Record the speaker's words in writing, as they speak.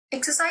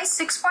Exercise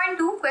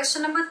 6.2,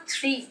 question number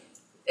 3.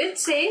 It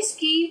says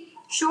ki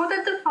show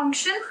that the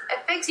function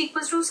fx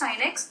equals to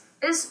sin x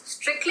is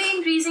strictly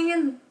increasing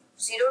in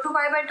 0 to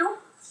pi by 2,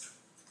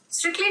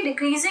 strictly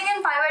decreasing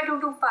in pi by 2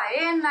 to pi,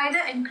 and neither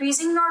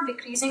increasing nor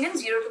decreasing in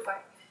 0 to pi.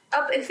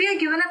 Now, if we are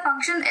given a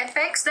function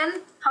fx,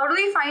 then how do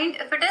we find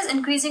if it is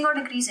increasing or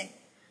decreasing?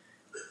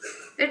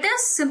 It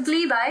is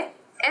simply by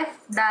f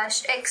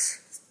dash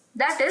x.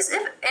 That is,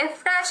 if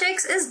f dash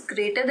x is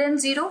greater than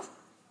 0,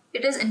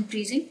 it is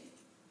increasing.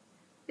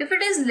 If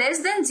it is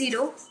less than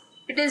 0,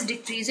 it is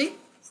decreasing.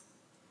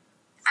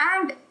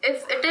 And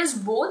if it is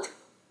both,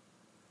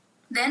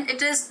 then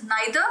it is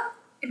neither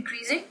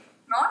increasing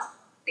nor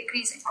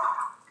decreasing.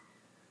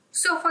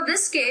 So for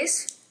this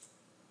case,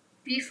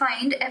 we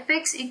find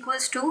fx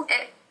equals to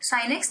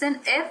sin x,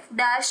 then f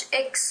dash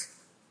x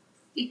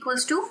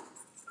equals to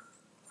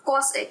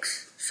cos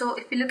x. So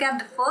if we look at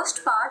the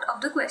first part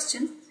of the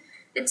question,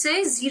 it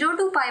says 0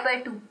 to pi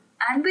by 2,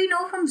 and we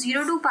know from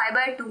 0 to pi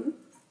by 2,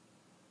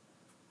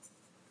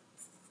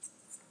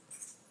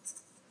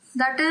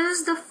 that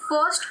is the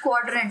first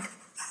quadrant.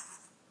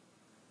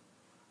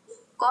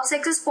 Cos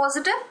x is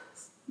positive,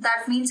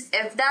 that means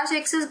f dash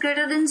x is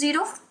greater than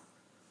 0.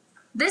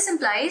 This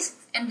implies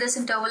in this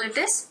interval it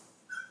is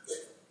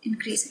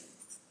increasing.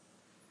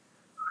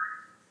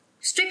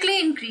 Strictly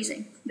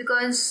increasing,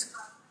 because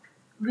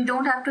we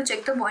don't have to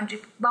check the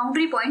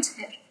boundary points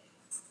here.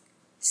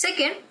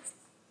 Second,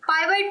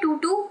 pi by 2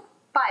 to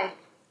pi.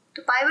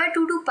 So pi by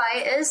 2 to pi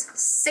is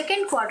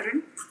second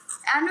quadrant,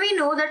 and we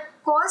know that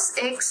cos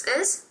x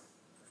is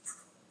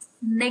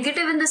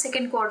negative in the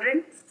second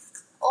quadrant,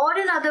 or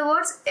in other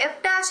words,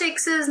 f dash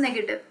x is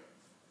negative.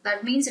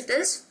 That means it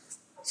is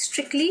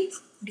strictly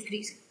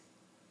decreasing.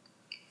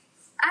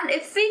 And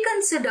if we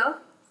consider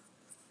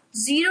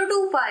 0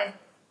 to pi,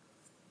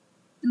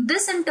 in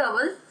this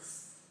interval,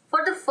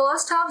 for the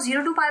first half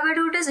 0 to pi by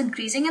 2 it is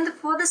increasing, and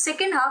for the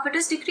second half it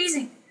is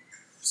decreasing.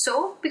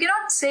 So we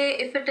cannot say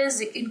if it is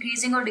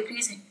increasing or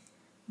decreasing.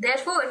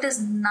 Therefore it is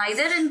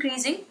neither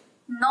increasing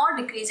nor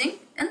decreasing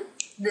in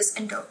this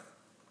interval.